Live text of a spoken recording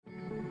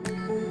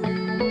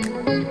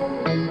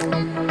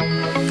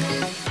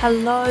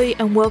Hello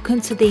and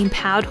welcome to the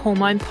Empowered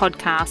Hormone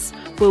Podcast,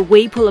 where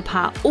we pull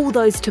apart all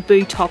those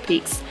taboo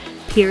topics: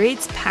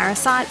 periods,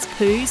 parasites,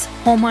 poos,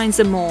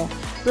 hormones and more.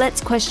 Let's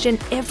question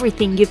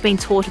everything you've been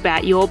taught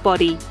about your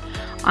body.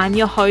 I'm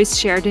your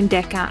host, Sheradyn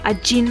Dekker, a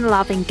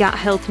gin-loving gut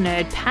health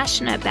nerd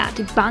passionate about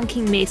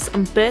debunking myths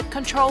on birth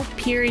control,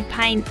 period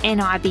pain and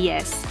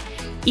IBS.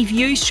 If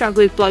you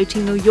struggle with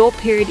bloating or your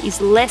period is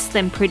less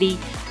than pretty,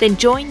 then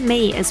join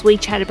me as we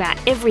chat about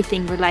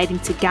everything relating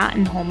to gut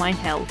and hormone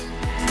health.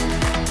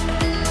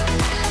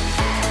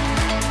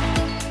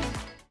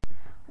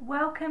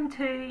 Welcome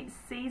to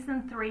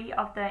Season 3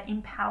 of the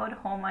Empowered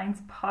Hormones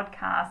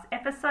Podcast,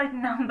 episode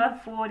number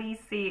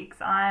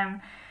 46.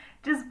 I'm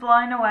just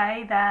blown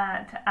away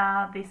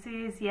that this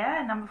is,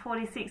 number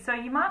 46. So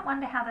you might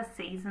wonder how the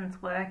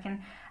seasons work,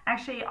 and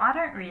actually I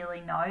don't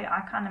really know.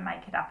 I kind of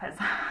make it up as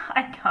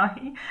I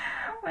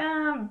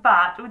go.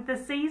 But with the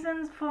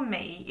seasons, for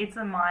me, it's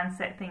a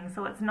mindset thing.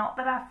 So it's not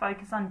that I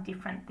focus on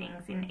different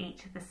things in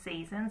each of the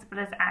seasons, but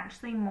it's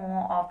actually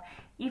more of,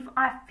 if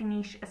I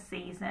finish a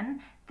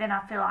season, then I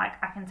feel like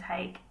I can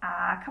take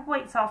a couple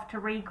weeks off to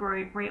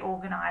regroup,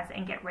 reorganize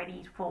and get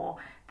ready for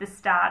the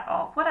start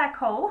of what I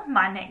call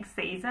my next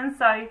season.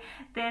 So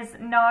there's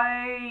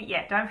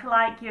don't feel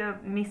like you're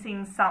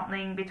missing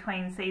something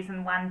between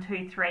season 1,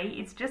 2, 3.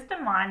 It's just a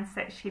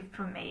mindset shift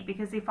for me,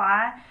 because if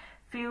I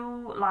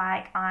feel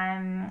like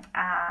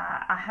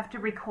I have to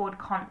record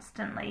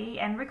constantly,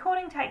 and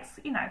recording takes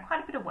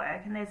quite a bit of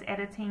work, and there's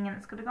editing, and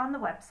it's got to go on the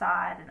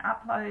website and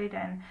upload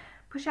and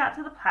push out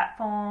to the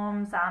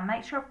platforms,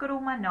 make sure I've got all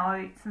my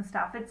notes and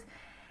stuff.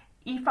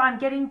 If I'm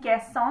getting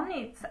guests on,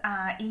 it's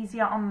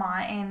easier on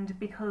my end,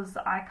 because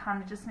I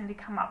kind of just need to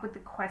come up with the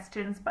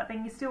questions, but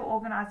then you're still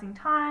organising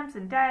times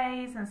and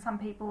days, and some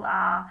people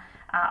are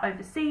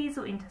overseas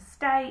or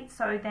interstate,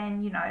 so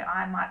then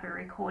I might be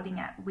recording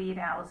at weird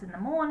hours in the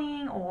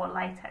morning or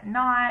late at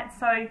night.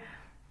 So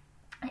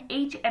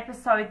each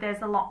episode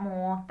there's a lot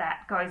more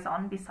that goes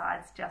on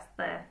besides just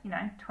the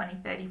 20,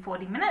 30,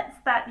 40 minutes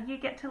that you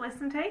get to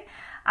listen to.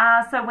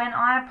 So when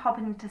I pop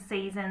into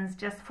seasons,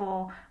 just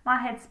for my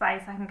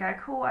headspace, I can go,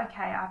 cool,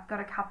 okay, I've got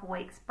a couple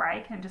weeks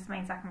break, and it just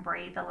means I can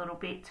breathe a little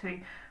bit to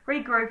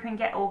regroup and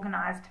get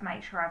organised to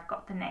make sure I've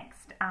got the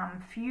next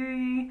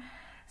few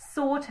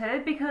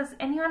sorted, because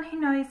anyone who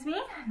knows me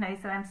knows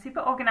that I'm super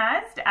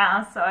organised,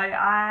 so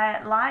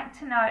I like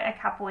to know a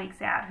couple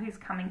weeks out who's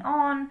coming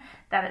on,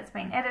 that it's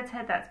been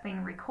edited, that's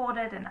been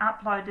recorded and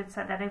uploaded,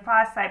 so that if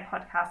I say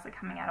podcasts are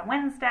coming out on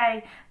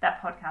Wednesday, that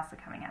podcasts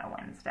are coming out on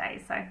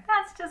Wednesday. So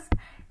that's just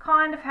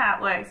kind of how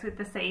it works with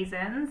the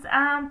seasons.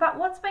 But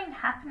what's been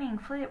happening,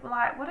 Flip,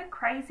 like what a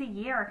crazy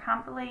year. I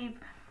can't believe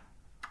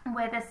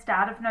we're the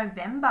start of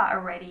November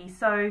already.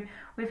 So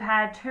we've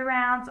had 2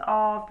 rounds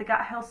of the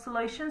gut health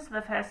solutions. So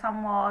the first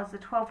one was a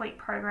 12-week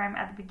program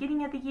at the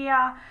beginning of the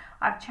year.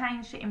 I've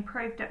changed it,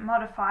 improved it,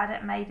 modified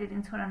it, made it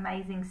into an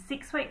amazing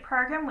 6-week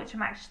program, which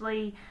I'm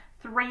actually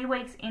 3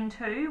 weeks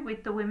into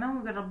with the women.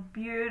 We've got a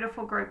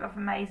beautiful group of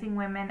amazing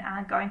women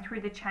going through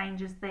the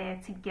changes there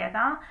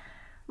together.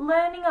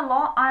 Learning a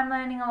lot. I'm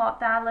learning a lot.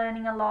 They're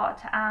learning a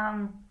lot.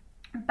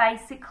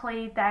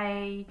 Basically,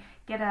 they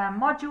get a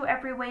module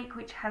every week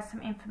which has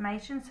some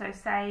information. So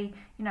say,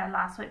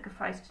 last week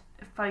we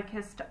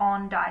focused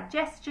on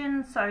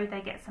digestion, so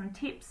they get some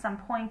tips, some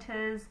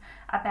pointers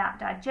about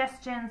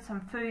digestion, some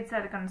foods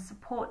that are going to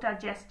support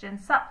digestion,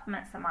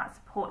 supplements that might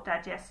support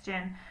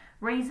digestion,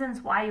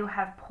 reasons why you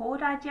have poor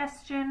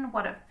digestion,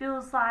 what it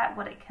feels like,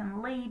 what it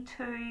can lead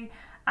to.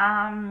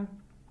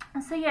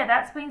 So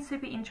that's been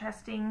super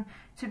interesting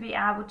to be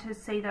able to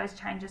see those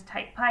changes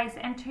take place,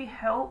 and to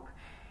help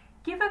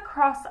give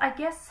across, I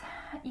guess,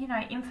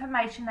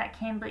 information that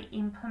can be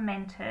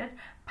implemented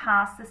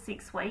past the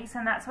 6 weeks.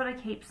 And that's what I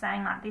keep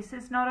saying, like, this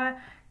is not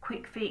a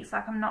quick fix.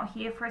 Like, I'm not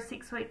here for a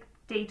 6-week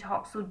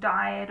detox or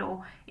diet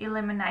or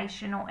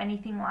elimination or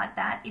anything like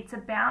that. It's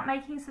about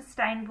making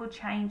sustainable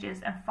changes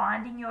and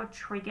finding your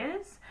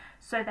triggers,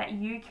 so that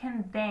you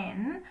can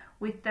then,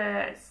 with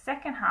the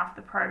second half of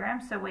the program,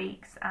 so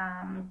weeks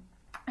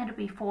it'll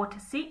be 4 to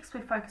 6.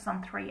 We focus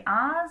on 3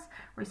 R's: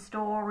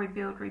 restore,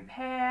 rebuild,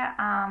 repair.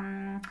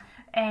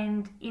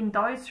 And in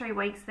those 3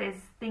 weeks, there's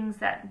things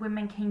that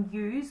women can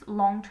use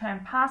long-term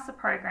past the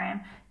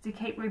program to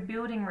keep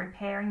rebuilding,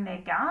 repairing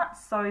their gut,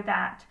 so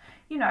that,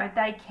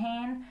 they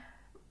can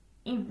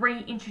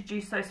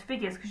reintroduce those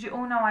figures. Because you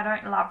all know I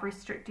don't love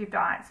restrictive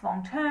diets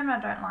long-term. I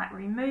don't like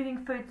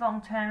removing foods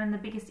long-term. And the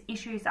biggest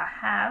issues I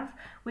have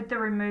with the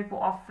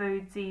removal of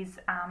foods is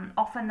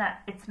often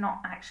that it's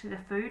not actually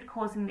the food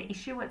causing the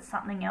issue, it's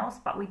something else,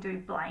 but we do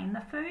blame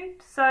the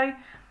food. So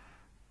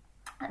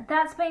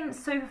that's been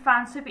super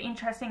fun, super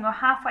interesting. We're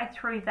halfway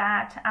through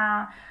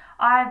that.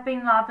 I've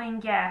been loving,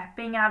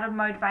 being able to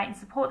motivate and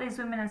support these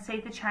women and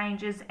see the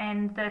changes,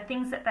 and the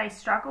things that they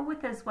struggle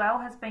with as well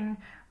has been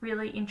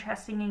really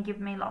interesting and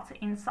given me lots of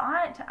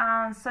insight.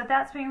 So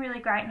that's been really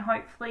great, and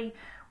hopefully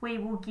we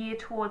will gear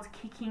towards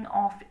kicking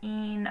off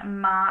in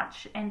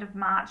March, end of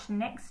March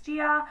next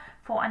year,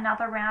 for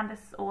another round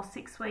or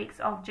 6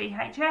 weeks of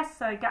GHS,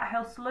 so Gut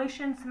Health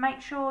Solutions. So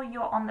make sure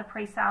you're on the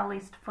pre-sale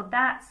list for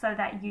that so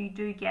that you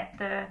do get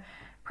the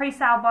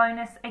pre-sale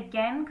bonus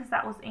again, because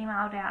that was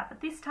emailed out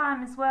at this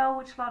time as well,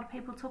 which a lot of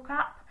people took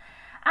up.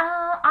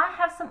 I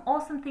have some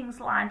awesome things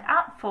lined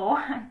up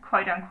for,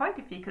 quote unquote,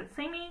 if you could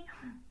see me,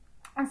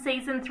 on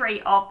season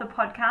 3 of the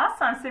podcast.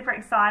 So I'm super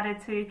excited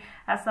to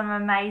have some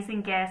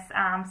amazing guests,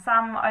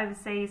 some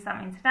overseas, some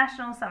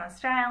international, some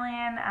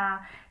Australian,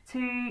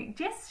 to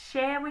just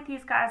share with you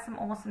guys some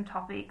awesome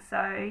topics.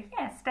 So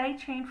yeah, stay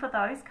tuned for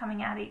those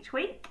coming out each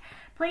week.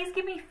 Please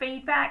give me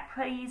feedback.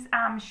 Please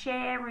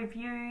share,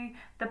 review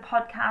the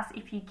podcast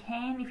if you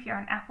can. If you're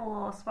on Apple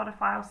or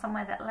Spotify or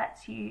somewhere that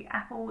lets you,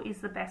 Apple is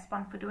the best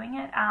one for doing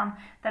it.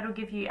 That'll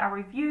give you a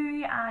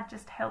review.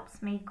 Just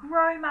helps me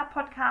grow my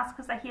podcast,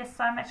 because I hear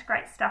so much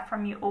great stuff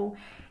from you all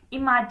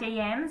in my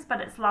DMs, but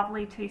it's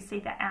lovely to see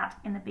that out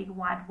in the big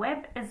wide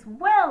web as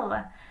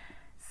well.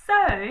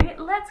 So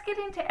let's get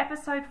into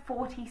episode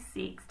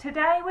 46.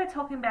 Today we're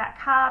talking about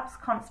carbs,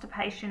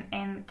 constipation,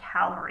 and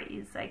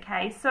calories.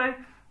 Okay, so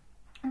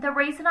the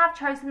reason I've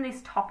chosen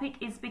this topic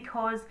is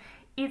because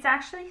it's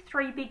actually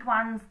 3 big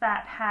ones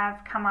that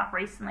have come up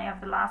recently over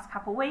the last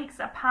couple of weeks.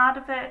 A part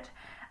of it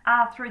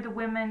through the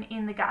women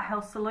in the Gut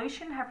Health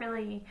Solution have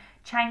really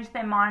changed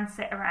their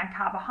mindset around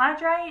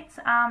carbohydrates.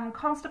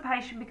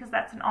 Constipation, because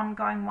that's an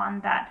ongoing one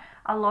that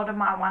a lot of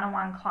my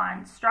one-on-one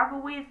clients struggle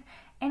with.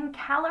 And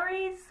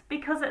calories,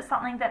 because it's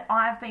something that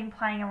I've been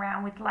playing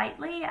around with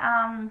lately.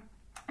 And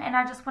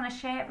I just want to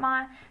share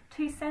my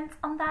 2 cents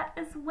on that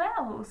as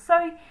well.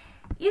 So,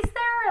 is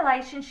there a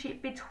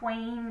relationship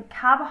between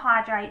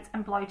carbohydrates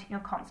and bloating or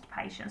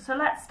constipation? So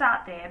let's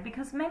start there,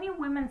 because many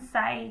women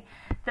say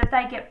that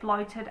they get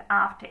bloated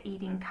after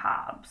eating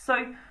carbs.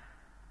 So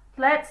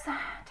let's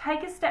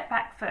take a step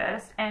back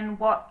first, and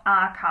what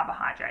are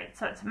carbohydrates?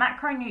 So it's a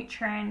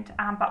macronutrient,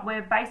 but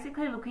we're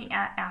basically looking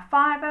at our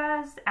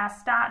fibers, our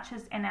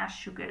starches, and our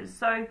sugars.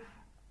 So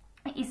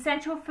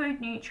essential food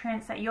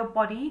nutrients that your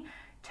body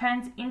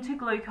turns into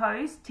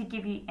glucose to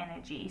give you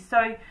energy.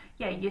 So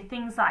yeah, your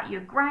things like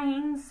your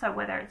grains, so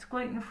whether it's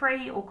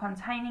gluten-free or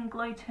containing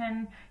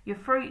gluten, your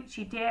fruits,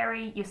 your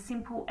dairy, your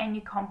simple and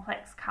your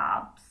complex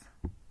carbs.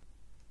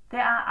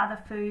 There are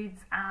other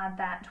foods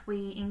that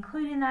we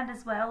include in that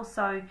as well.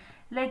 So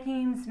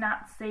legumes,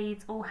 nuts,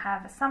 seeds all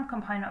have some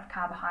component of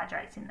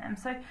carbohydrates in them.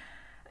 So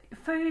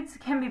foods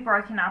can be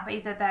broken up.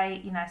 Either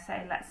they,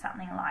 say that's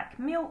something like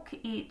milk.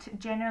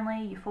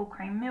 Generally, your full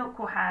cream milk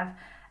will have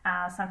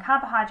some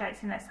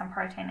carbohydrates in it, some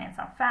protein and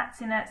some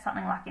fats in it.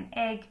 Something like an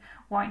egg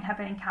won't have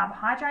any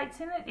carbohydrates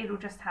in it. It'll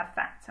just have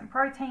fats and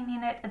protein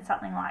in it. And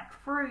something like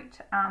fruit,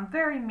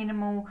 very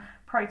minimal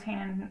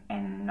protein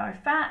and no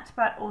fat,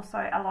 but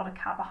also a lot of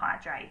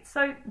carbohydrates.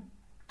 So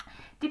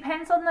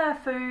depends on the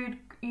food,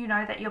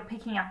 that you're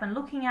picking up and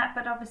looking at,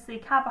 but obviously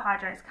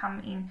carbohydrates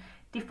come in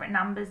different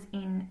numbers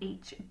in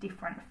each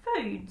different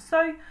food.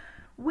 So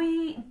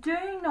we do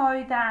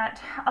know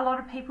that a lot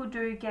of people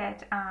do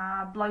get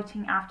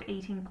bloating after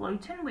eating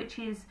gluten, which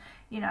is,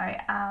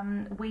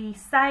 we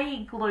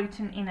say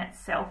gluten in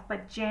itself,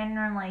 but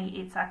generally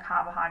it's a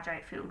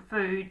carbohydrate-filled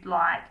food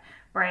like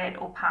bread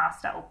or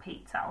pasta or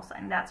pizza or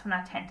something. That's when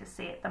I tend to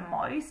see it the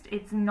most.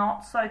 It's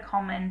not so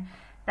common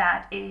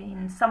that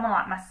in someone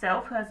like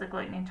myself who has a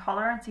gluten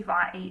intolerance, if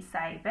I eat,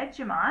 say,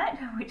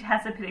 Vegemite, which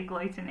has a bit of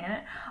gluten in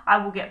it,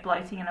 I will get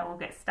bloating and I will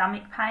get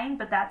stomach pain,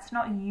 but that's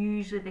not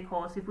usually the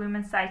cause. If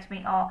women say to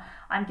me, oh,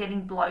 I'm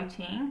getting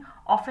bloating,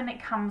 often it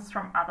comes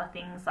from other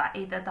things, like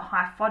either the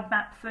high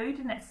FODMAP food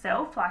in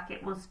itself, like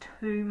it was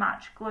too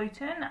much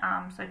gluten,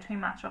 so too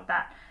much of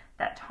that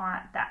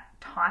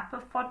type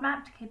of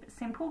FODMAP. To keep it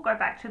simple, go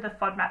back to the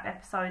FODMAP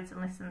episodes and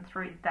listen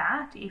through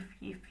that if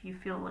you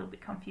feel a little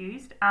bit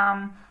confused.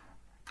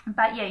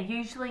 But yeah,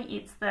 usually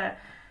it's the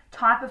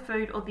type of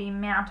food or the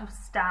amount of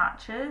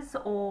starches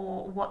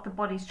or what the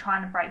body's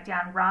trying to break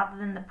down rather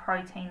than the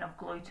protein of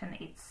gluten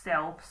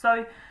itself.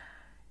 So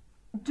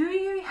do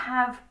you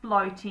have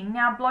bloating?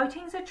 Now,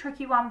 bloating's a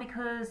tricky one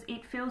because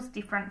it feels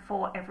different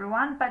for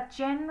everyone, but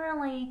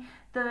generally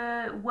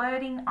the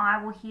wording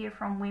I will hear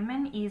from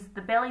women is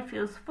the belly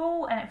feels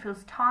full and it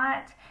feels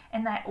tight,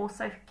 and they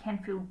also can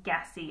feel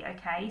gassy,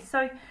 okay?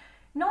 So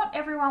not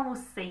everyone will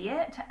see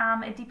it.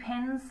 It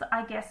depends,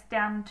 I guess,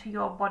 down to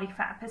your body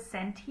fat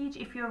percentage.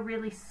 If you're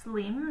really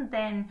slim,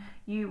 then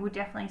you will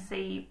definitely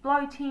see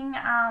bloating.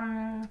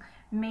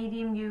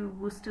 Medium, you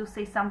will still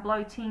see some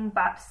bloating,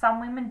 but some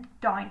women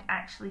don't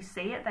actually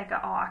see it. They go,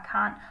 oh,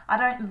 I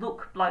don't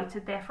look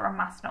bloated, therefore I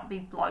must not be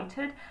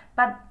bloated.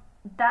 But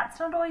that's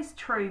not always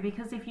true,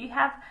 because if you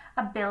have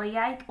a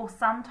bellyache or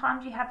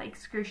sometimes you have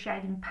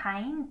excruciating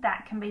pain,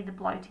 that can be the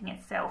bloating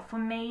itself. For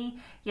me,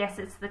 yes,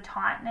 it's the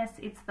tightness,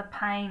 it's the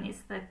pain,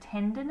 it's the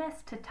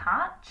tenderness to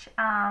touch.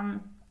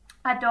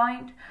 I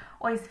don't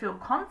always feel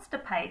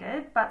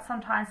constipated, but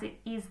sometimes it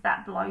is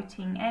that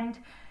bloating. And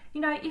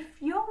if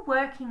you're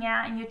working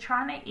out and you're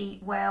trying to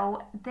eat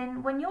well,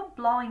 then when you're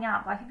blowing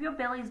up, like if your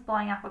belly's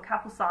blowing up a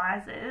couple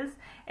sizes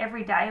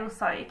every day or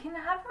so, it can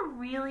have a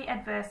really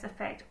adverse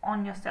effect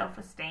on your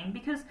self-esteem,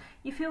 because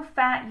you feel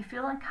fat, you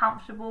feel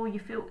uncomfortable, you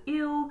feel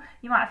ill,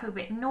 you might feel a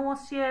bit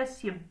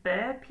nauseous, you're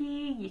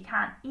burpy, you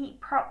can't eat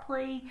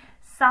properly.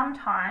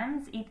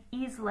 Sometimes it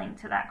is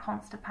linked to that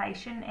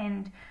constipation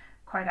and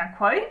quote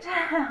unquote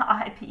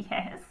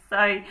IBS,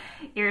 so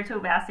irritable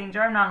bowel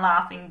syndrome. And I'm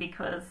laughing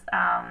because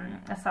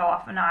so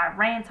often I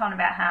rant on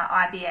about how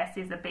IBS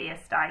is a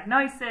BS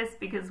diagnosis,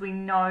 because we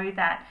know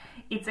that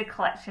it's a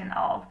collection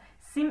of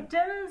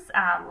symptoms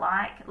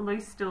like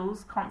loose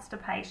stools,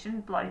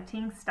 constipation,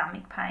 bloating,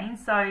 stomach pain.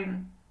 So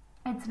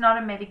it's not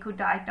a medical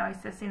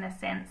diagnosis in a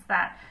sense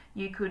that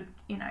you could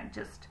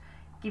just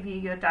give you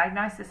your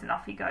diagnosis and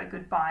off you go,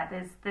 goodbye.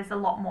 There's a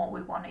lot more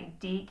we want to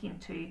dig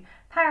into,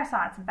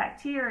 parasites and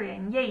bacteria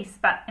and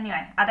yeast. But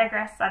anyway, I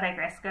digress.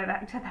 Go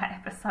back to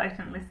that episode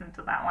and listen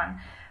to that one.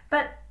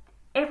 But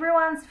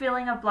everyone's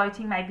feeling of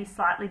bloating may be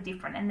slightly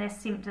different, and their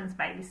symptoms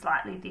may be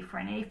slightly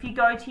different. And if you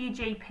go to your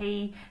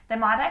GP, they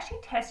might actually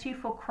test you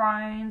for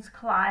Crohn's,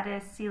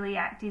 colitis,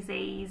 celiac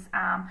disease.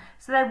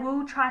 So they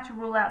will try to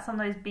rule out some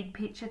of those big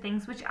picture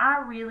things, which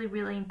are really,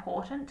 really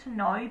important to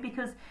know,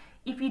 because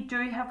if you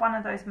do have one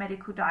of those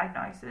medical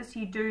diagnoses,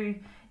 you do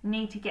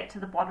need to get to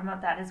the bottom of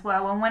that as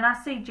well. And when I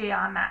see GI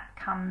map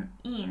come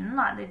in,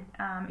 like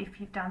if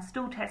you've done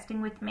stool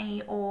testing with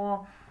me,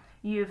 or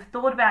you've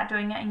thought about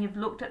doing it and you've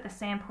looked at the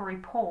sample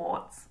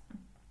reports,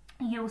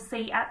 you'll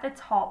see at the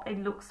top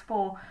it looks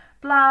for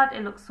blood,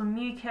 it looks for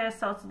mucus,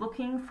 so it's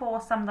looking for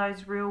some of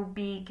those real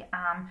big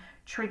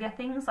trigger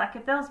things. Like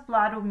if there was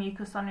blood or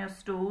mucus on your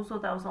stools, or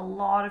there was a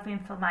lot of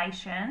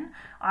inflammation,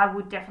 I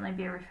would definitely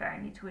be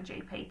referring you to a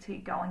GP to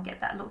go and get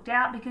that looked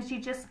out, because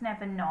you just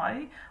never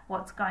know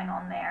what's going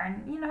on there.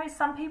 And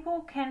some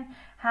people can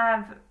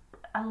have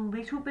a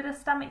little bit of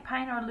stomach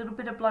pain or a little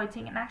bit of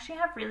bloating and actually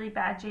have really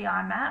bad GI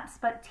maps,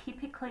 but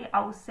typically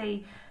I will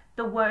see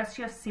the worse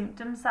your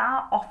symptoms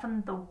are,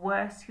 often the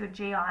worse your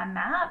GI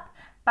map.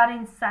 But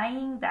in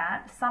saying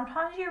that,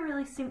 sometimes you're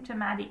really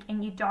symptomatic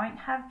and you don't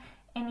have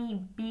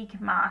any big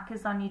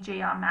markers on your GI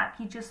map,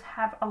 you just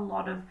have a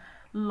lot of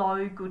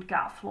low good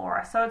gut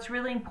flora. So it's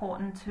really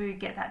important to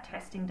get that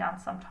testing done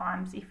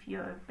sometimes if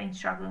you've been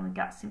struggling with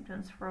gut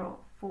symptoms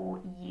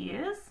for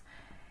years.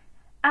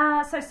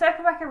 So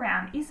circle back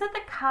around, is it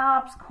the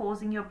carbs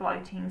causing your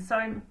bloating?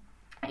 So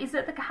is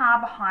it the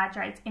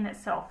carbohydrates in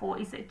itself, or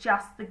is it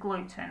just the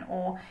gluten,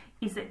 or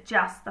is it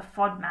just the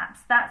FODMAPs?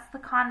 That's the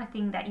kind of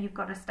thing that you've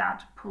got to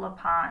start to pull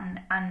apart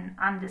and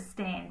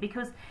understand,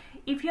 because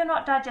if you're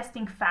not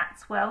digesting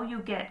fats well,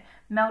 you'll get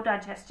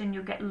maldigestion,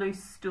 you'll get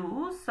loose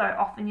stools. So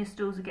often your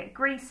stools will get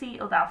greasy,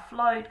 or they'll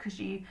float because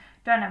you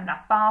don't have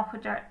enough bile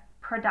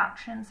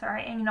production,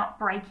 and you're not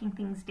breaking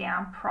things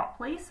down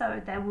properly, so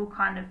they will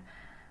kind of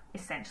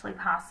essentially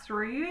pass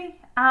through you.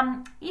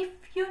 If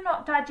you're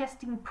not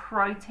digesting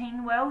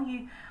protein well,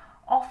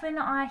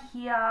 I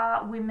hear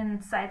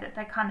women say that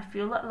they kind of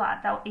feel it,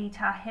 like they'll eat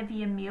a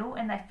heavier meal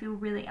and they feel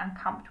really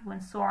uncomfortable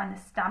and sore in the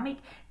stomach.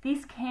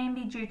 This can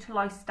be due to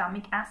low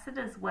stomach acid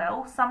as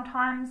well.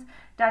 Sometimes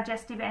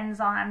digestive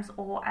enzymes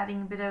or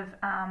adding a bit of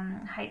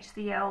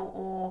HCl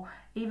or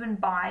even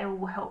bile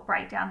will help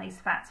break down these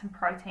fats and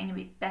protein a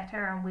bit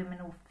better, and women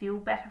will feel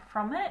better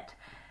from it.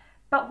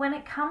 But when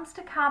it comes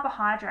to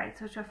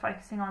carbohydrates, which we're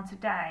focusing on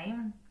today,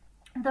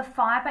 the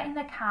fibre in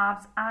the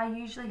carbs are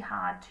usually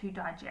hard to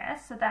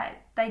digest, so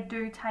that they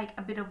do take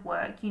a bit of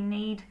work. You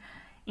need,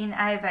 in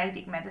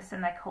Ayurvedic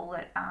medicine, they call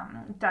it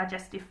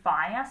digestive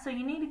fire. So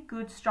you need a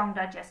good, strong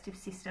digestive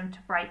system to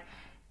break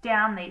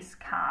down these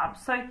carbs.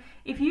 So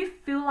if you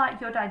feel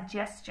like your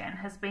digestion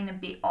has been a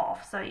bit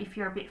off, so if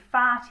you're a bit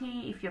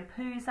farty, if your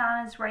poos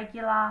aren't as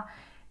regular,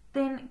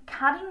 then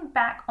cutting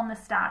back on the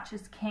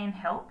starches can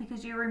help,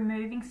 because you're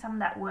removing some of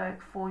that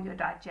work for your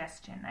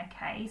digestion,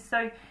 okay?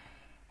 So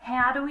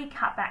how do we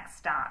cut back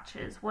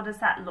starches? What does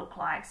that look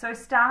like? So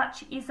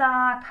starch is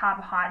a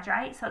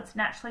carbohydrate, so it's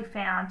naturally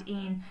found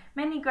in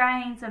many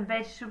grains and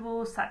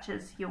vegetables such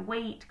as your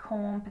wheat,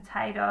 corn,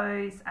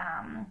 potatoes,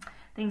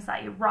 things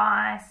like your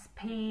rice,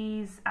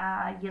 peas,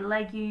 your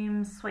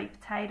legumes, sweet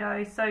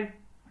potatoes. So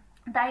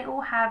they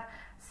all have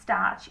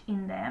starch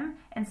in them,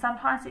 and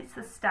sometimes it's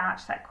the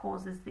starch that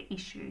causes the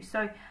issue.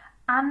 So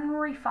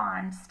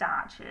unrefined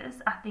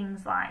starches are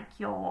things like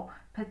your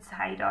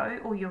potato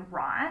or your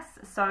rice.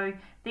 So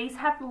these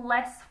have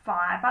less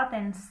fibre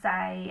than,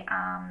 say,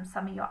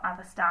 some of your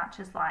other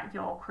starches like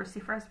your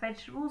cruciferous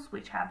vegetables,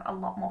 which have a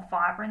lot more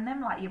fibre in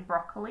them, like your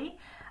broccoli.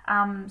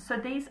 So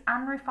these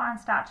unrefined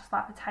starches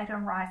like potato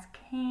and rice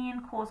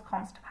can cause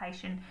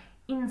constipation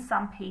in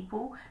some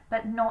people,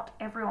 but not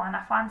everyone.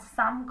 I find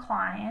some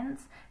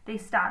clients,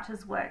 these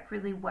starches work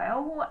really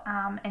well,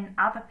 and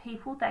other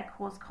people, they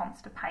cause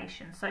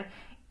constipation. So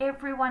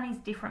everyone is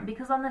different,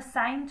 because on the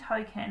same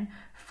token,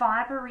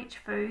 fiber-rich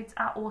foods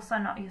are also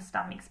not your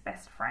stomach's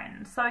best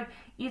friend. So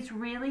it's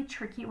really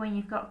tricky when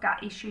you've got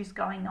gut issues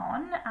going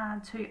on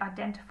to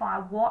identify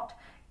what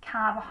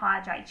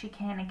carbohydrates you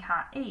can and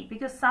can't eat,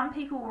 because some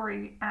people will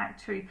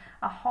react to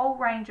a whole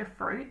range of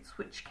fruits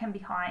which can be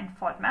high in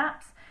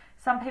FODMAPs.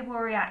 Some people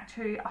will react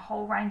to a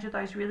whole range of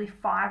those really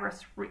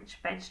fibrous rich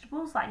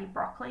vegetables like your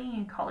broccoli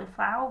and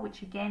cauliflower,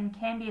 which again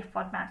can be a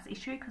FODMAPs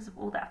issue because of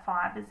all that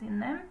fibers in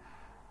them.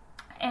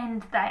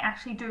 And they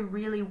actually do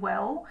really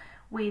well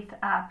with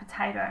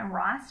potato and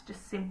rice,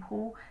 just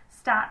simple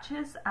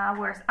starches,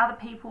 whereas other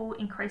people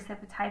increase their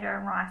potato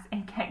and rice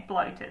and get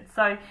bloated.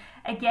 So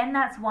again,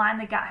 that's why in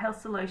the Gut Health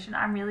Solution,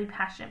 I'm really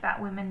passionate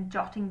about women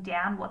jotting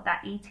down what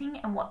they're eating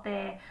and what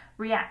their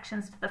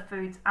reactions to the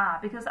foods are,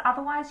 because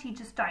otherwise you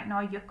just don't know.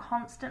 You're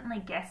constantly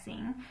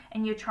guessing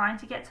and you're trying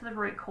to get to the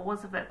root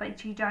cause of it,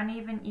 but you don't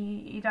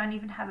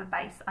even have a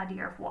base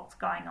idea of what's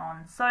going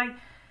on. So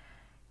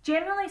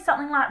generally,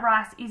 something like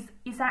rice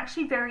is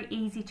actually very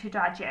easy to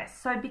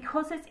digest. So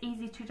because it's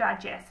easy to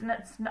digest and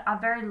it's a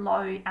very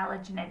low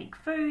allergenic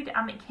food,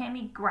 it can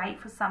be great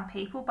for some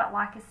people, but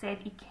like I said,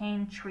 it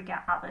can trigger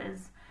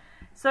others.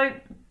 So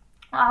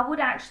I would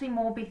actually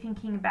more be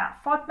thinking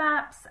about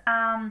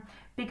FODMAPs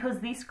because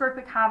this group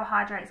of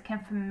carbohydrates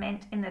can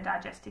ferment in the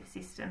digestive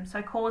system,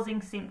 so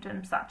causing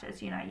symptoms such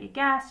as, your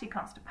gas, your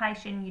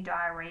constipation, your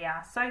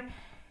diarrhea. So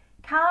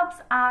carbs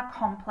are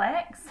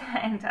complex,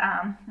 and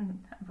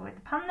avoid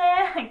the pun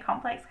there,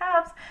 complex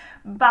carbs,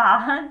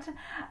 but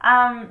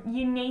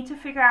you need to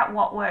figure out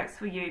what works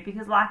for you,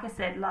 because like I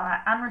said, like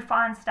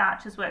unrefined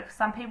starches work for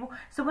some people.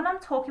 So when I'm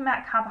talking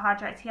about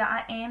carbohydrates here,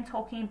 I am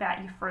talking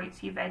about your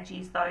fruits, your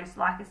veggies, those,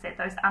 like I said,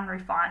 those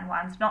unrefined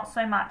ones, not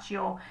so much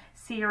your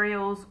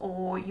cereals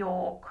or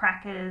your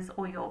crackers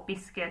or your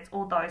biscuits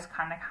or those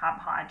kind of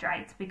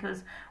carbohydrates,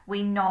 because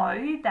we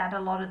know that a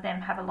lot of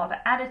them have a lot of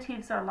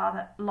additives or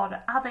a lot of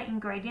other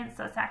ingredients,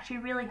 so it's actually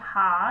really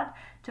hard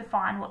to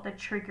find what the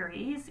trigger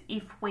is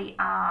if we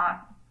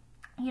are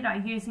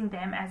using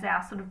them as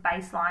our sort of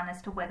baseline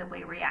as to whether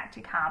we react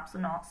to carbs or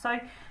not. So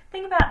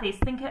think about this.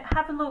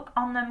 Have a look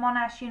on the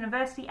Monash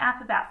University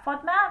app about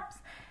FODMAPs,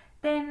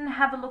 then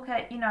have a look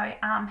at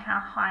how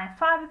high in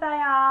fiber they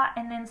are,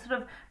 and then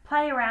sort of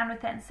play around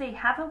with it and see.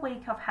 Have a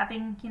week of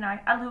having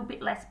a little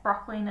bit less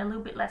broccoli and a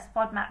little bit less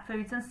FODMAP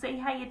foods, and see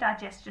how your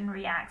digestion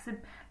reacts.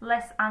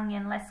 Less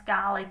onion, less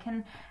garlic,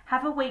 and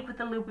have a week with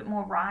a little bit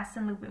more rice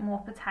and a little bit more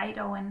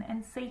potato,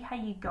 and see how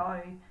you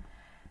go.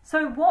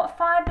 So what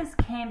fibers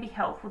can be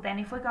helpful then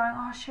if we're going,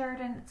 oh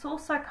Sheradyn, it's all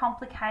so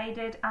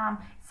complicated,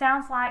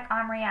 sounds like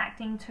I'm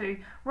reacting to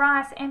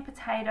rice and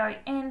potato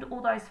and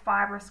all those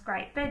fibrous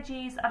great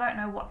veggies, I don't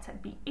know what to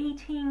be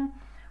eating.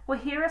 Well,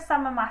 here are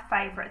some of my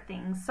favourite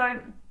things. So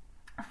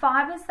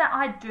fibers that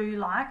I do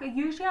like,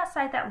 usually I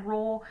say that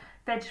raw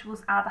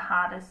vegetables are the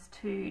hardest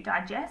to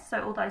digest,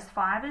 so all those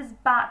fibers,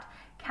 but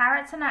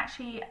carrots are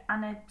actually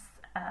an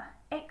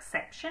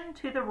exception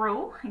to the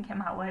rule, get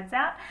my words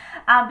out,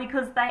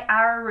 because they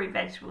are a root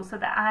vegetable, so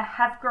that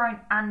have grown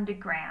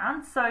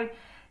underground. So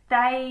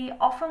they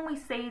often, we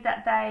see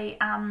that they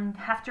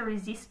have to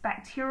resist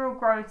bacterial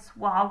growths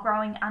while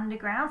growing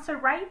underground. So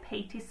Ray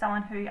Peat is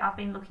someone who I've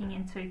been looking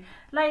into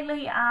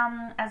lately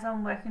as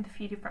I'm working with a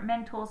few different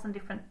mentors and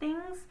different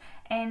things,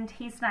 and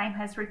his name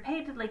has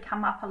repeatedly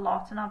come up a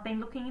lot, and I've been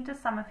looking into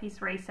some of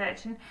his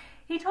research, and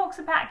he talks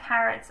about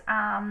carrots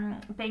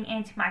being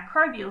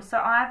antimicrobial. So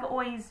I've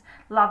always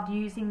loved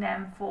using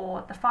them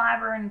for the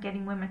fibre and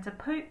getting women to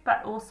poop,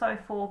 but also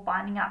for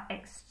binding up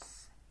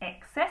excess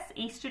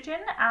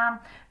estrogen.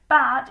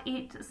 But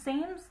it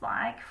seems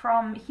like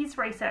from his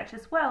research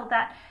as well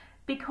that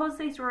because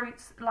these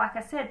roots, like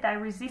I said, they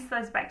resist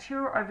those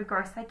bacterial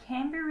overgrowths, they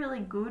can be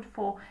really good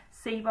for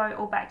SIBO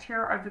or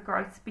bacterial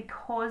overgrowths,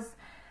 because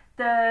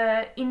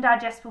the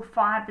indigestible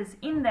fibres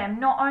in them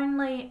not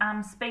only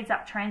speeds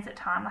up transit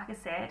time, like I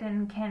said,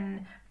 and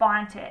can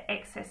bind to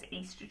excess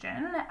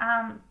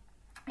estrogen,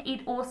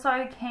 it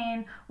also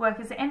can work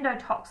as an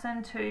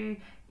endotoxin to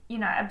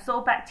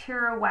absorb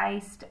bacterial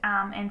waste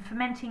and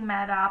fermenting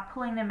matter,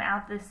 pulling them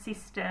out of the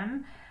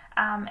system,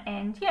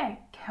 and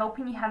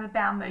helping you have a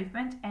bowel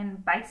movement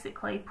and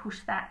basically push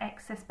that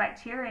excess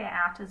bacteria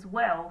out as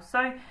well.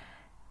 So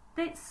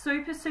that's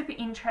super, super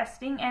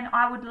interesting, and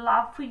I would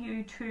love for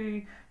you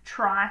to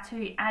try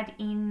to add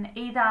in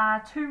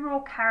either 2 raw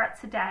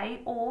carrots a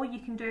day, or you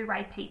can do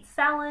Ray Peat's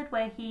salad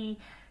where he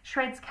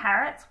shreds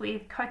carrots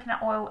with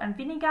coconut oil and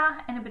vinegar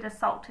and a bit of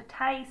salt to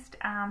taste.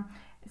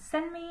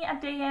 Send me a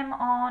DM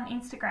on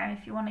Instagram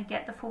if you want to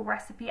get the full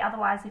recipe.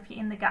 Otherwise, if you're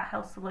in the Gut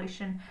Health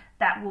Solution,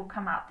 that will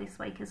come up this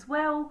week as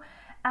well.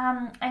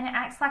 And it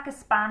acts like a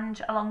sponge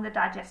along the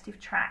digestive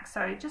tract,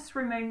 so just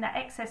removing the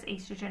excess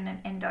estrogen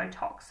and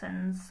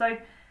endotoxins. So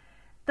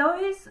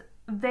those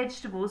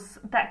vegetables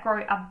that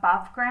grow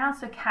above ground,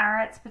 so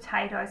carrots,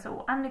 potatoes are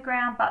all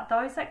underground, but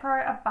those that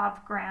grow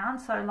above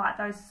ground, so like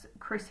those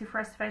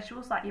cruciferous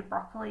vegetables like your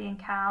broccoli and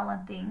kale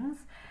and things,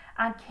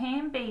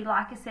 can be,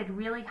 like I said,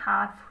 really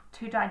hard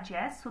to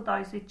digest for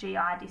those with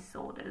GI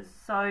disorders.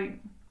 So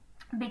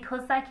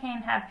because they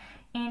can have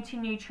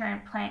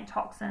anti-nutrient, plant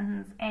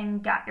toxins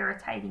and gut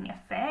irritating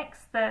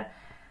effects.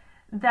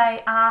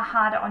 They are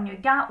harder on your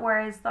gut,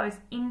 whereas those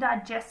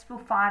indigestible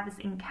fibers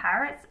in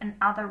carrots and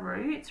other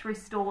roots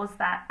restores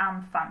that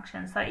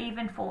function. So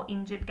even for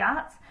injured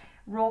guts,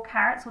 raw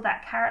carrots or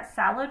that carrot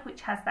salad,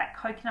 which has that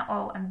coconut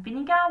oil and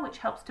vinegar, which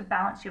helps to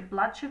balance your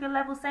blood sugar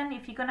levels. Then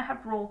if you're going to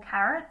have raw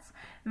carrots,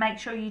 make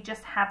sure you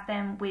just have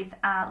them with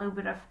a little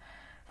bit of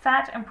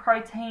fat and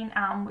protein,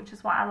 which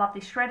is why I love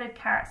this shredded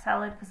carrot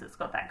salad, because it's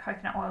got that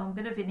coconut oil and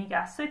a bit of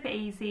vinegar. Super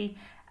easy,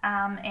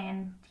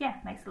 and yeah,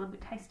 makes it a little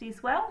bit tasty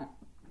as well.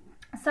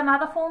 Some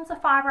other forms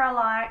of fibre I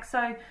like,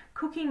 so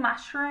cooking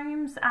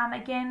mushrooms.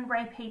 Again,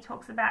 Ray P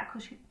talks about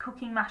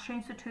cooking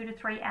mushrooms for 2 to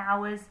 3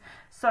 hours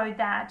so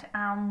that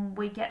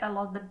we get a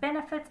lot of the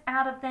benefits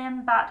out of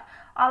them. But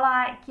I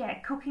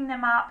like, cooking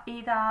them up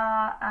either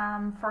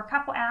for a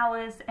couple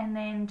hours, and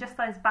then just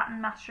those button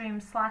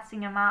mushrooms, slicing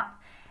them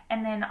up,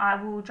 and then I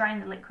will drain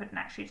the liquid and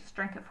actually just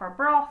drink it for a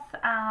broth,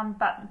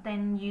 but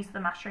then use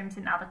the mushrooms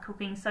in other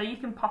cooking. So you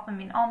can pop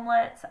them in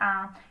omelettes,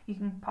 you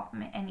can pop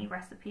them in any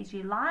recipes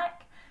you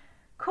like.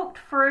 Cooked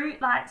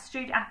fruit, like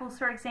stewed apples,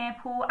 for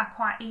example, are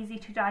quite easy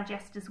to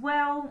digest as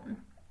well.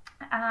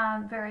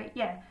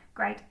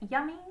 Great,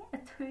 yummy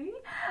too.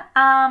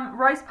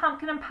 Roast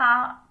pumpkin and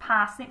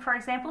parsnip, for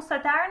example. So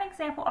they're an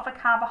example of a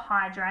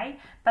carbohydrate,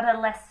 but are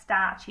less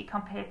starchy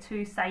compared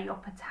to, say, your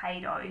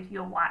potato,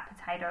 your white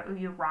potato, or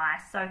your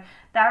rice. So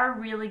they're a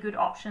really good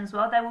option as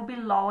well. They will be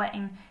lower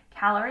in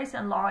calories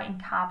and lower in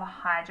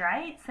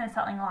carbohydrates than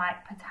something like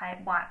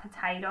white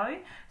potato.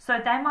 So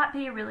they might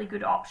be a really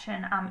good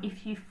option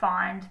if you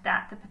find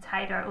that the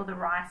potato or the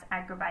rice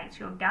aggravates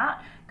your gut.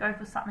 Go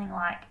for something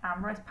like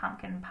roast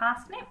pumpkin and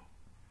parsnip.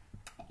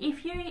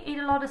 If you eat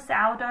a lot of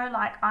sourdough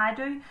like I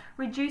do,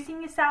 reducing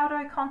your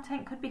sourdough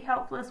content could be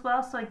helpful as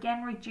well. So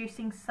again,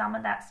 reducing some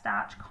of that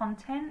starch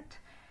content.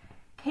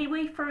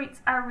 Kiwi fruits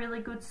are a really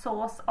good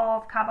source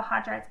of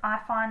carbohydrates, I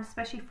find,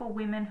 especially for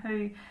women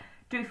who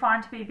do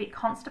find to be a bit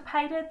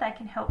constipated. They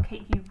can help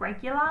keep you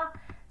regular.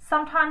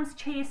 Sometimes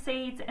chia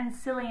seeds and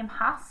psyllium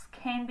husks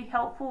can be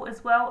helpful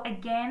as well.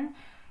 Again,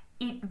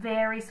 it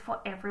varies for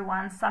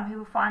everyone. Some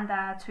people find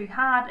they're too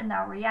hard and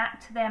they'll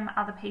react to them.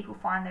 Other people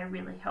find they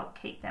really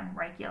help keep them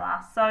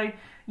regular. So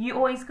you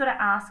always got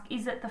to ask,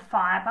 is it the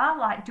fibre?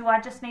 Like, do I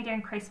just need to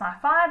increase my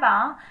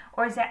fibre,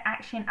 or is there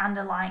actually an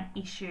underlying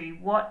issue?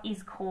 What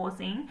is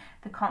causing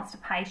the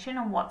constipation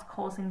and what's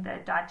causing the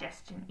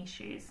digestion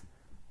issues?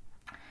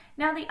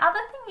 Now, the other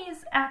thing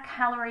is our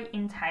calorie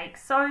intake.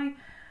 So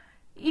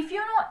if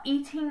you're not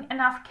eating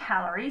enough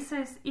calories,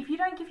 so if you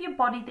don't give your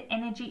body the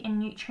energy and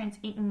nutrients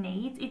it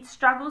needs, it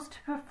struggles to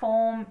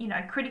perform,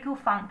 critical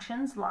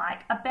functions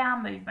like a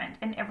bowel movement,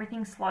 and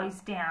everything slows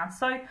down.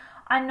 So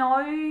I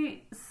know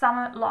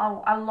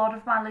a lot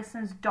of my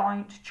listeners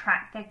don't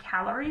track their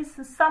calories.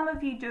 Some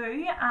of you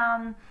do,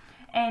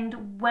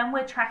 and when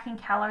we're tracking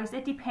calories,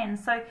 it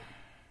depends. So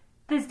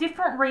there's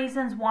different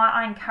reasons why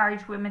I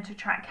encourage women to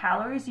track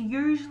calories.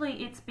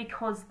 Usually it's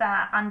because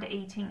they're under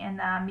eating and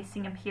they're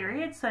missing a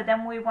period. So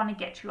then we want to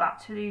get you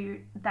up to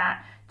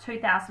that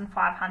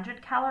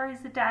 2,500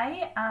 calories a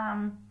day.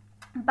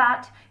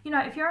 But,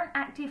 if you're an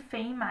active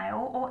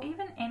female, or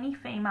even any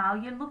female,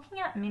 you're looking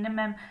at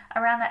minimum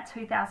around that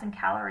 2,000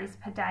 calories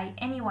per day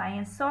anyway.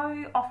 And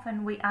so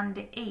often we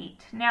undereat.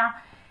 Now,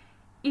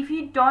 if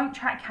you don't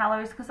track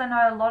calories, because I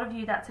know a lot of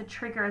you that's a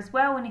trigger as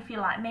well, and if you're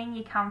like me and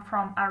you come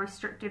from a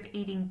restrictive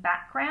eating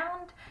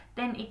background,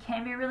 then it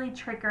can be really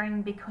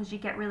triggering because you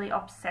get really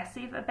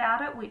obsessive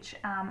about it, which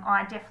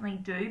I definitely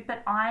do.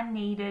 But I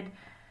needed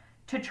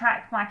to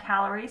track my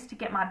calories to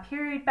get my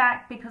period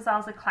back because I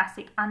was a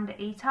classic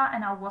undereater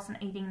and I wasn't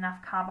eating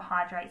enough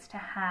carbohydrates to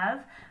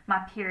have my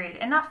period.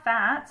 Enough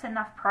fats,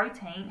 enough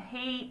protein,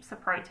 heaps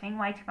of protein,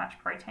 way too much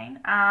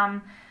protein,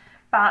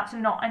 but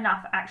not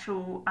enough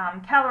actual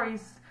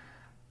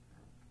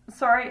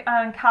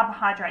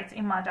carbohydrates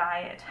in my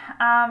diet.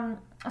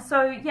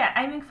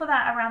 Aiming for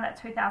that around that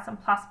 2,000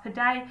 plus per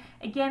day.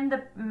 Again,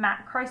 the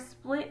macro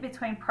split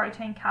between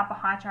protein,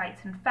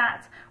 carbohydrates and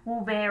fats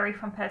will vary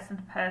from person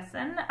to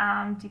person,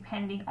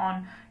 depending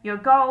on your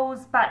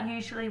goals, but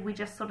usually we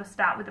just sort of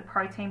start with a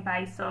protein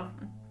base of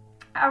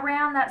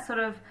around that sort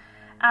of,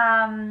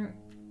 I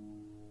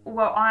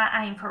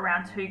aim for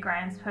around 2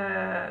 grams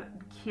per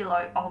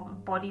kilo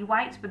of body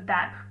weight, but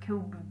that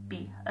could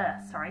be,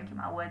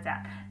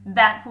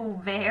 that will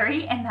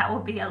vary, and that will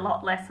be a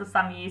lot less for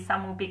some of you.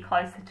 Some will be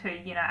closer to,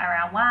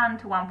 around 1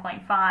 to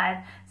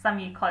 1.5, some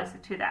of you closer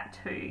to that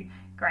 2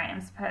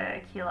 grams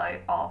per kilo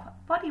of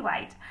body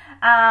weight.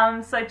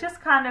 So just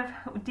kind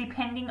of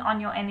depending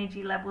on your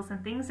energy levels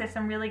and things. There's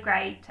some really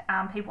great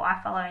people I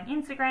follow on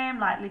Instagram,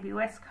 like Libby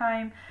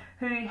Westcombe,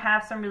 who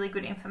have some really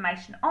good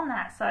information on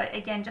that. So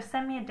again, just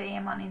send me a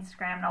DM on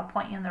Instagram and I'll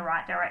point you in the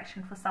right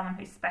direction for someone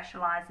who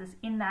specializes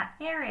in that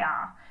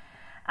area.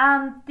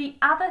 The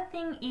other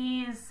thing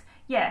is,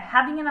 yeah,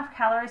 having enough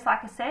calories,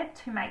 like I said,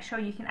 to make sure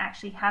you can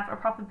actually have a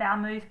proper bowel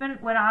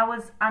movement. When I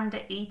was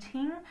under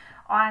eating,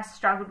 I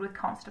struggled with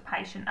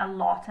constipation a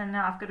lot, and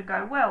now I've got to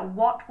go, well,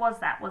 what was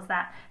that? Was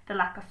that the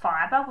lack of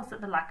fibre? Was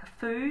it the lack of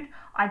food?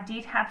 I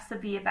did have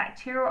severe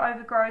bacterial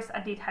overgrowth.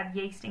 I did have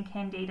yeast and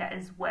candida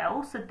as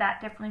well, so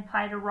that definitely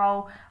played a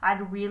role. I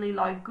had really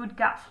low good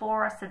gut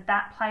flora, so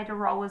that played a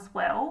role as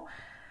well.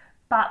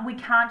 But we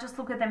can't just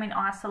look at them in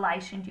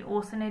isolation. You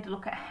also need to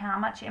look at how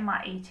much am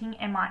I eating?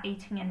 Am I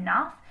eating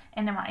enough?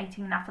 And am I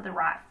eating enough of the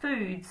right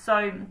foods?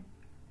 So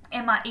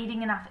am I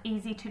eating enough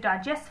easy to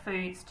digest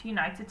foods to,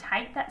 to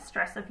take that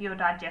stress of your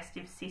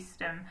digestive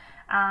system?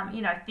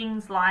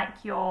 Things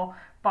like your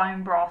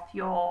bone broth,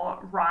 your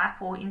ripe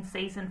or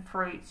in-season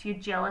fruits, your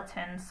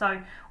gelatin.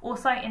 So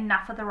also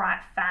enough of the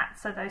right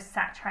fats, so those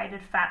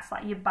saturated fats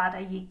like your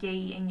butter, your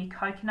ghee and your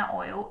coconut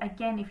oil.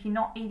 Again, if you're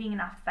not eating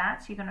enough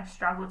fats, you're going to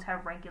struggle to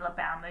have regular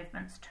bowel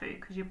movements too,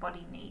 because your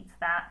body needs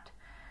that.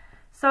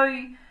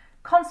 So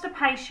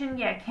constipation,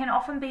 can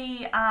often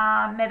be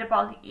a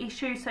metabolic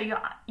issue. So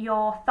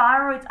your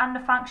thyroid's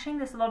underfunctioning.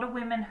 There's a lot of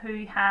women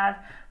who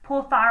have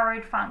poor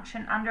thyroid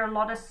function under a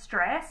lot of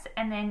stress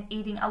and then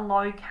eating a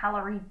low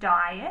calorie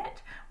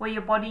diet where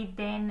your body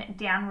then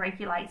down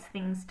regulates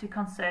things to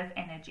conserve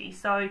energy.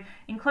 So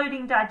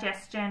including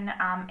digestion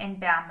and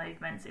bowel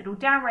movements. It'll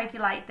down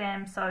regulate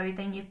them, so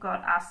then you've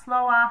got a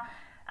slower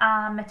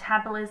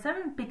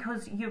metabolism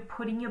because you're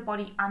putting your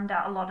body under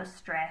a lot of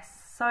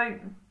stress. So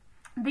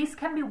this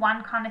can be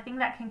one kind of thing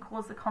that can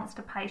cause the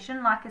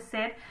constipation. Like I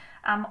said,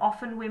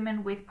 often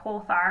women with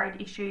poor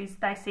thyroid issues,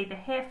 they see the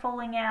hair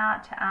falling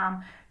out,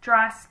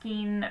 dry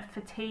skin,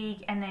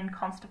 fatigue, and then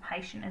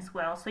constipation as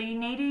well. So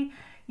you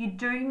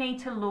do need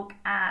to look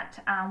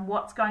at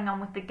what's going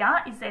on with the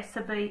gut. Is there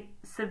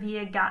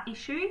severe gut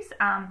issues,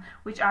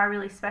 which I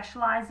really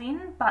specialize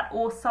in, but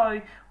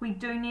also we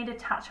do need to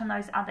touch on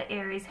those other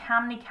areas. How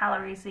many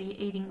calories are you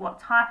eating? What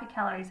type of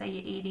calories are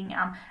you eating?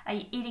 Are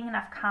you eating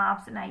enough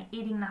carbs, and are you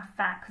eating enough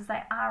fat? Because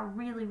they are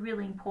really,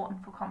 really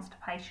important for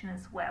constipation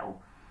as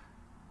well.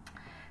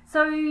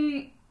 So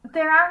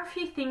there are a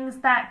few things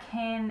that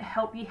can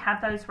help you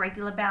have those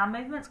regular bowel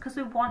movements, because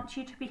we want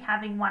you to be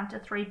having 1 to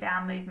 3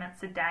 bowel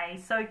movements a day.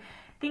 So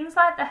things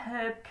like the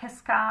herb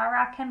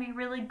cascara can be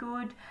really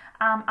good.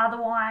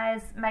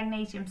 Otherwise,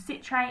 magnesium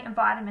citrate and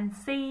vitamin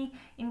C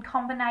in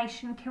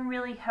combination can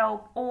really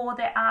help. Or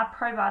there are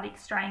probiotic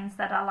strains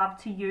that I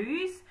love to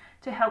use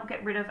to help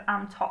get rid of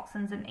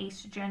toxins and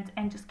estrogens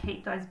and just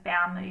keep those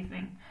bowel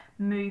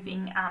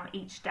moving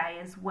each day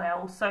as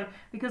well. So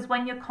because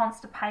when you're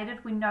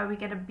constipated, we know we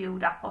get a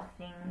build up of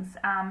things,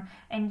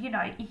 and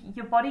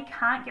your body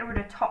can't get rid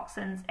of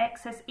toxins,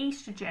 excess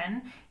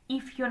estrogen,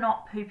 if you're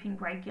not pooping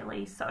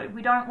regularly. So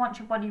we don't want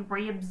your body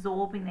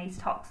reabsorbing these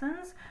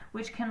toxins,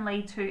 which can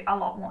lead to a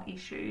lot more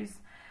issues.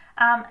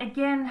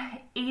 Again,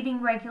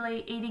 eating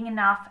regularly, eating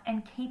enough,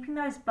 and keeping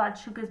those blood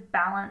sugars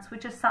balanced,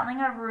 which is something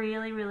I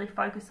really, really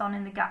focus on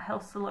in the Gut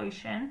Health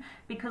Solution,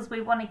 because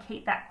we want to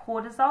keep that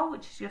cortisol,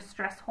 which is your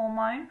stress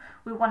hormone.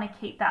 We want to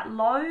keep that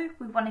low.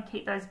 We want to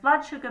keep those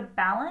blood sugar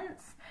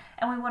balanced,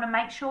 and we want to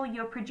make sure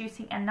you're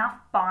producing enough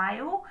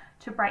bile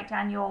to break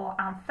down your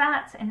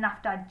fats,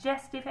 enough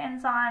digestive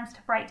enzymes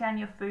to break down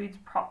your foods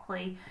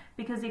properly.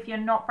 Because if you're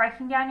not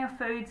breaking down your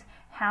foods,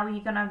 how are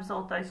you going to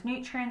absorb those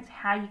nutrients?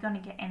 How are you going to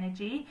get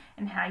energy?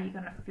 And how are you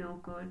going to feel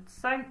good?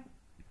 So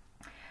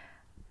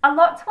a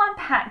lot to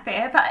unpack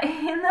there, but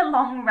in the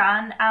long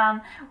run,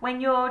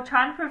 when you're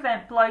trying to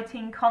prevent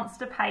bloating,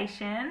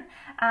 constipation,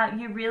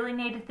 you really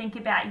need to think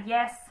about,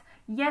 yes,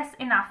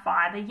 enough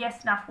fibre,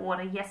 yes, enough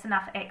water, yes,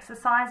 enough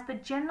exercise,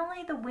 but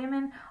generally the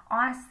women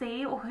I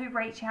see or who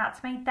reach out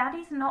to me, that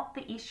is not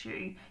the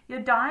issue. Your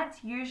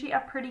diets usually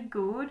are pretty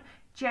good.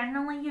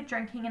 Generally, you're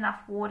drinking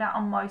enough water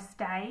on most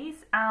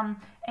days,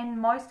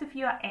 and most of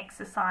you are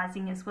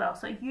exercising as well.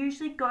 So it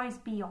usually goes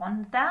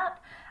beyond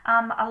that.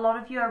 A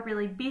lot of you are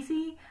really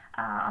busy.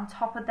 On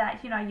top of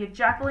that, you're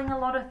juggling a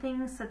lot of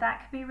things, so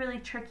that can be really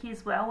tricky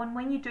as well. And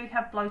when you do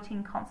have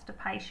bloating,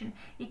 constipation,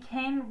 it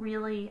can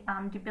really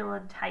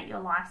debilitate your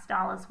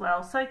lifestyle as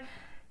well. So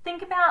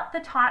think about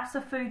the types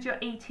of food you're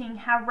eating,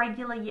 how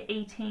regular you're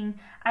eating.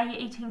 Are you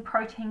eating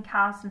protein,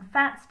 carbs and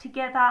fats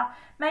together?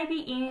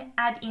 Maybe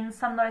add in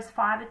some of those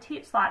fibre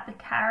tips like the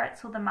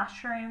carrots or the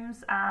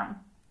mushrooms,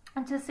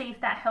 and to see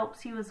if that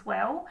helps you as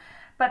well.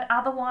 But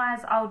otherwise,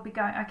 I would be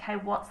going, okay,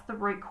 what's the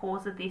root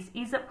cause of this?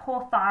 Is it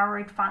poor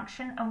thyroid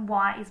function? And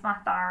why is my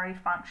thyroid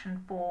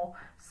function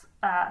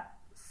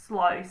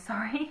slow?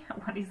 Sorry,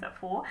 what is it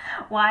for?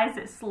 Why is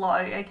it slow?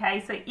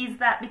 Okay, so is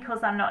that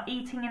because I'm not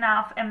eating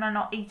enough? Am I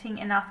not eating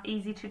enough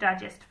easy to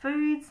digest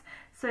foods?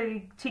 So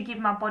to give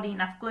my body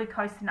enough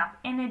glucose, enough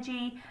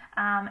energy?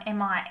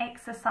 Am I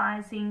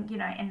exercising,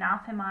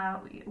 enough? Am I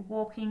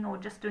walking or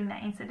just doing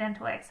that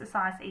incidental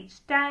exercise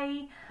each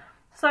day?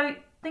 So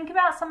think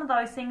about some of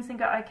those things and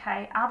go,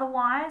 okay,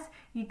 otherwise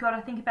you've got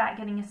to think about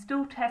getting a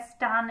stool test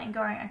done and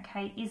going,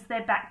 okay, is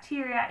there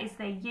bacteria, is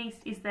there yeast,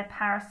 is there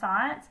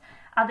parasites,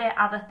 are there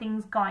other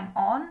things going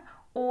on,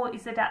 Or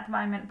is it at the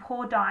moment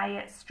poor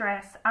diet,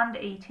 stress, under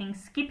eating,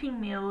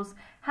 skipping meals,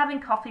 having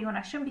coffee when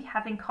I shouldn't be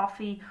having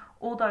coffee,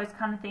 all those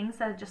kind of things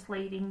that are just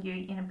leading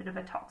you in a bit of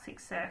a toxic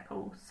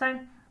circle. So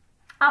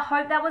I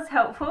hope that was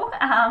helpful.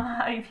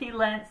 I hope you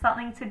learned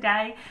something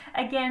today.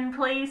 Again,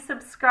 please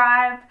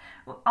subscribe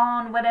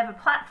on whatever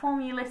platform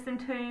you listen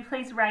to.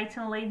 Please rate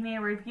and leave me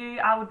a review.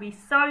 I would be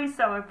so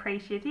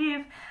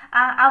appreciative.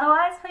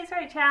 Otherwise, please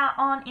reach out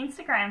on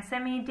Instagram.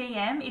 Send me a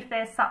DM if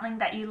there's something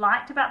that you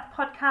liked about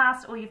the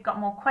podcast, or you've got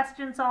more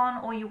questions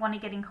on, or you want to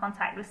get in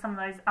contact with some of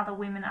those other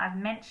women I've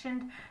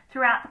mentioned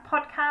throughout the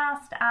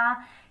podcast.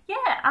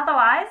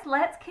 Otherwise,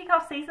 let's kick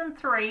off season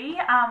 3.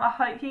 I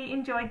hope you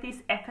enjoyed this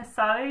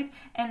episode,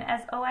 and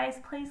as always,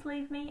 please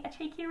leave me a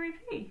cheeky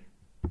review.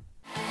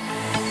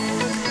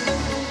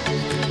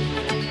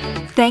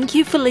 Thank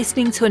you for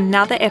listening to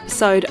another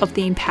episode of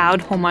the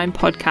Empowered Hormone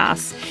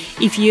Podcast.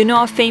 If you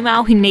know a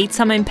female who needs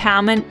some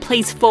empowerment,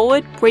 please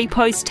forward,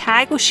 repost,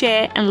 tag or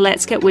share, and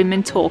let's get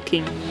women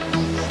talking.